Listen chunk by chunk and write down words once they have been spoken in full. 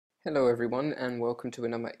Hello everyone and welcome to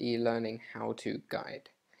another e-learning how-to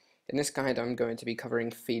guide. In this guide I'm going to be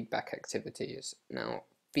covering feedback activities. Now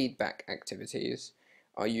feedback activities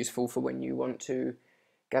are useful for when you want to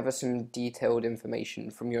gather some detailed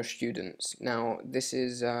information from your students. Now this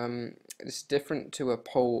is different to a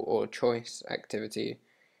poll or choice activity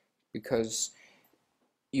because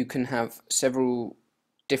you can have several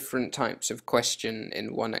different types of question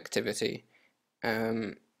in one activity.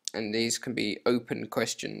 And these can be open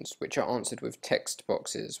questions which are answered with text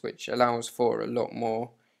boxes, which allows for a lot more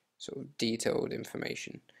sort of detailed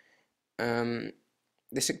information.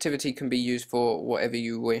 This activity can be used for whatever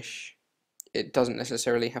you wish. It doesn't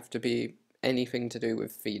necessarily have to be anything to do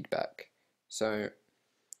with feedback, so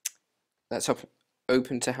that's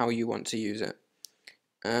open to how you want to use it.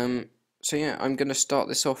 So yeah, I'm going to start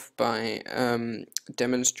this off by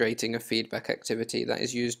demonstrating a feedback activity that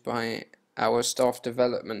is used by our staff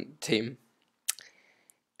development team,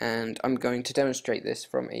 and I'm going to demonstrate this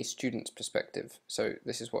from a student's perspective. So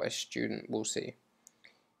this is what a student will see.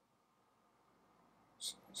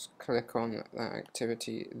 So let's click on that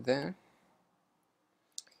activity there.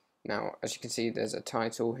 Now as you can see, there's a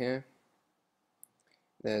title here,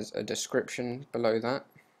 there's a description below that,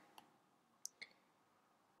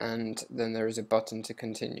 and then there is a button to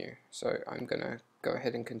continue. So I'm going to go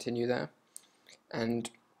ahead and continue there. And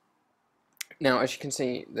now as you can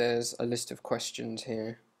see, there's a list of questions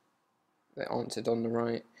here. They're answered on the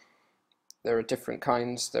right. There are different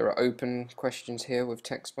kinds. There are open questions here with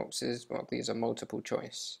text boxes. Well, these are multiple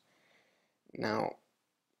choice. Now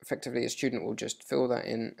effectively a student will just fill that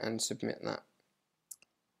in and submit that.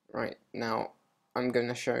 Right, now I'm going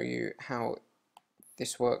to show you how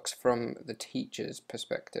this works from the teacher's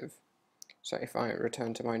perspective. So if I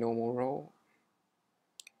return to my normal role,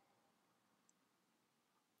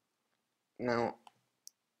 now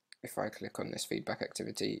if I click on this feedback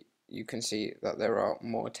activity, you can see that there are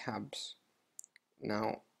more tabs.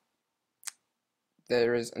 Now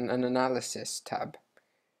there is an analysis tab.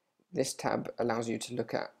 This tab allows you to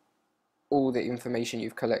look at all the information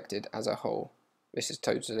you've collected as a whole. This is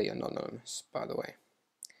totally anonymous, by the way.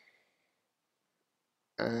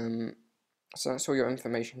 So that's all your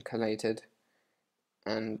information collated,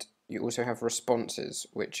 and you also have responses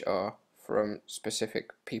which are from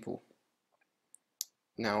specific people.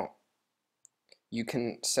 Now you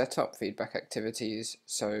can set up feedback activities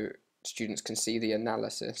so students can see the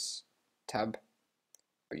analysis tab,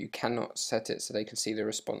 but you cannot set it so they can see the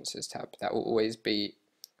responses tab. That will always be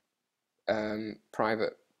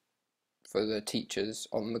private for the teachers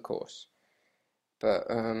on the course, but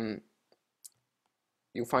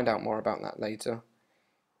you'll find out more about that later.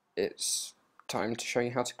 It's time to show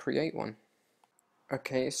you how to create one.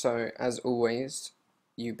 Okay, so as always,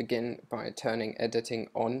 you begin by turning editing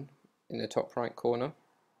on in the top right corner,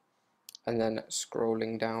 and then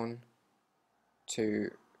scrolling down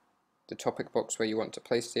to the topic box where you want to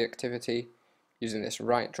place the activity, using this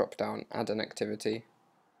right drop down, add an activity,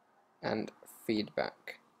 and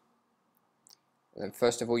feedback. And then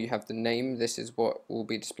first of all you have the name. This is what will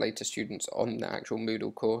be displayed to students on the actual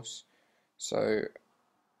Moodle course. So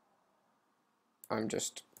I'm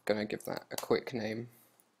just going to give that a quick name.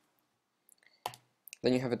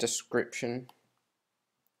 Then you have a description.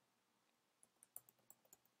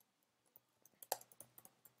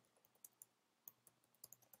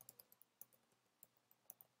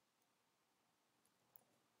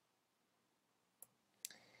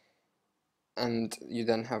 And you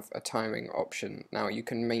then have a timing option. Now you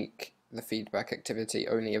can make the feedback activity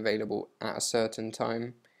only available at a certain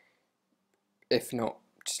time. If not,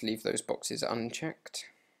 just leave those boxes unchecked.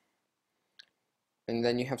 And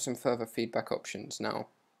then you have some further feedback options. Now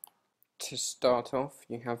to start off,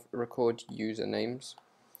 you have record usernames.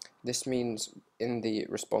 This means in the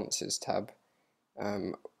responses tab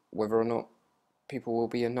whether or not people will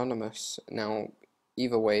be anonymous. Now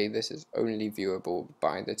either way, this is only viewable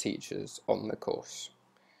by the teachers on the course.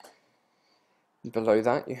 Below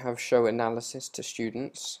that you have show analysis to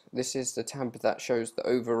students. This is the tab that shows the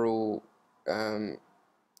overall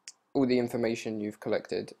all the information you've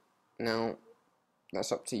collected. Now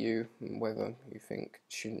that's up to you whether you think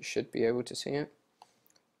students should be able to see it.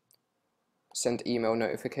 Send email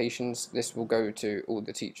notifications. This will go to all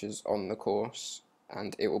the teachers on the course,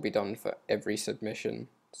 and it will be done for every submission.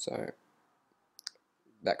 So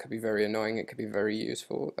that could be very annoying, it could be very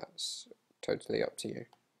useful, that's totally up to you.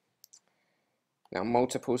 Now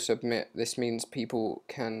multiple submit, this means people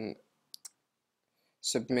can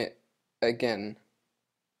submit again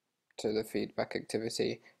to the feedback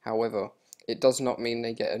activity. However, it does not mean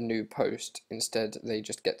they get a new post, instead they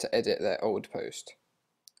just get to edit their old post.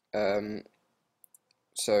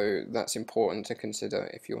 So that's important to consider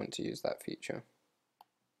if you want to use that feature.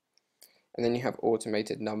 And then you have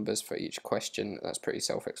automated numbers for each question. That's pretty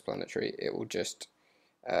self-explanatory. It will just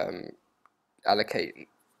allocate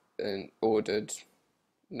an ordered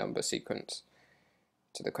number sequence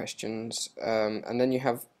to the questions. And then you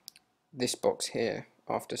have this box here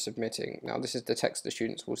after submitting. Now this is the text the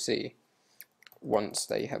students will see once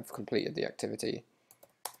they have completed the activity.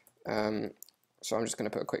 So I'm just going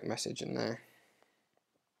to put a quick message in there.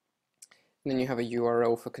 And then you have a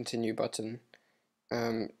URL for continue button.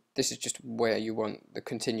 This is just where you want the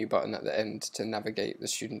continue button at the end to navigate the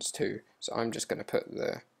students to. So I'm just going to put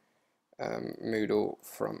the Moodle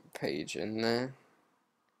front page in there.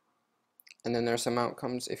 And then there are some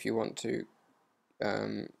outcomes if you want to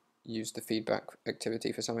use the feedback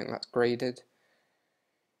activity for something that's graded.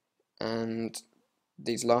 And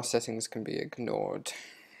these last settings can be ignored.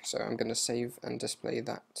 So I'm going to save and display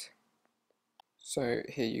that. So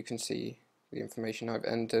here you can see the information I've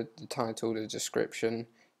entered, the title, the description,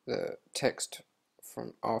 the text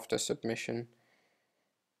from after submission.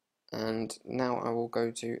 And now I will go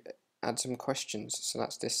to add some questions. So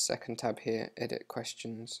that's this second tab here, edit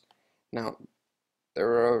questions. Now there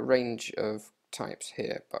are a range of types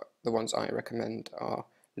here, but the ones I recommend are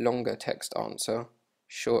longer text answer,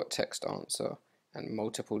 short text answer, and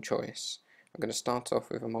multiple choice. I'm going to start off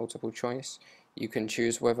with a multiple choice. You can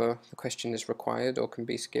choose whether the question is required or can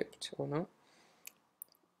be skipped or not.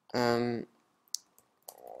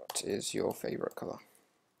 What is your favorite color?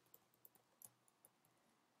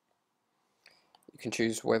 You can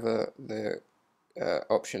choose whether the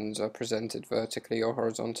options are presented vertically or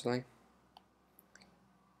horizontally.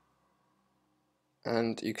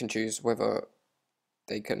 And you can choose whether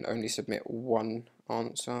they can only submit one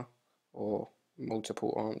answer or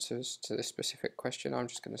multiple answers to this specific question. I'm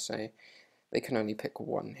just going to say they can only pick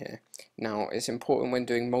one here. Now it's important when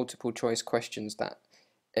doing multiple choice questions that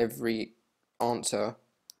every answer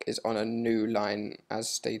is on a new line as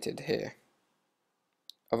stated here.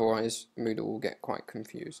 Otherwise Moodle will get quite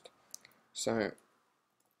confused. So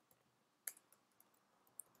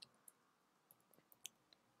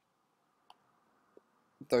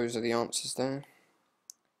those are the answers there.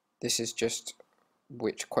 This is just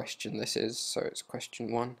which question this is, so it's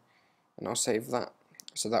question 1, and I'll save that.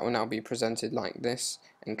 So that will now be presented like this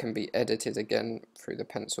and can be edited again through the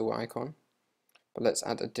pencil icon. But let's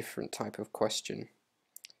add a different type of question.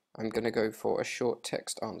 I'm going to go for a short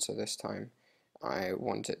text answer this time. I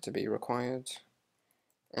want it to be required.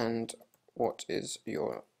 And what is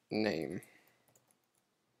your name?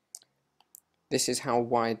 This is how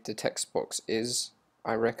wide the text box is.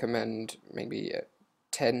 I recommend maybe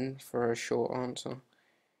 10 for a short answer.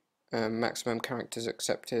 Maximum characters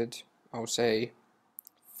accepted, I'll say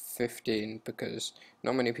 15 because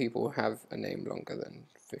not many people have a name longer than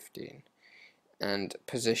 15. And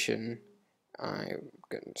position, I'm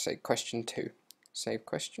going to say question 2. Save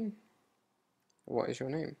question. What is your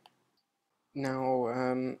name?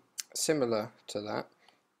 Now, similar to that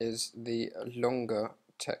is the longer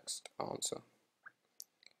text answer.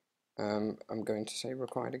 I'm going to say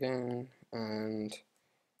required again, and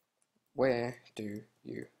where do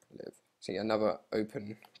you live? See, another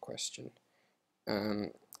open question.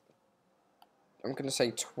 I'm going to say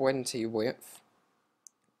 20 width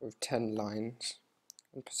with 10 lines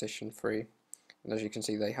and position 3. And as you can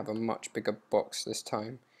see, they have a much bigger box this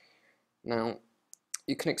time. Now,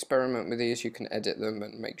 you can experiment with these, you can edit them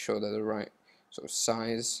and make sure they're the right sort of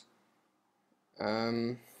size.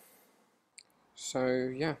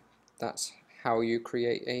 So yeah, that's how you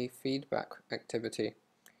create a feedback activity.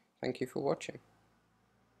 Thank you for watching.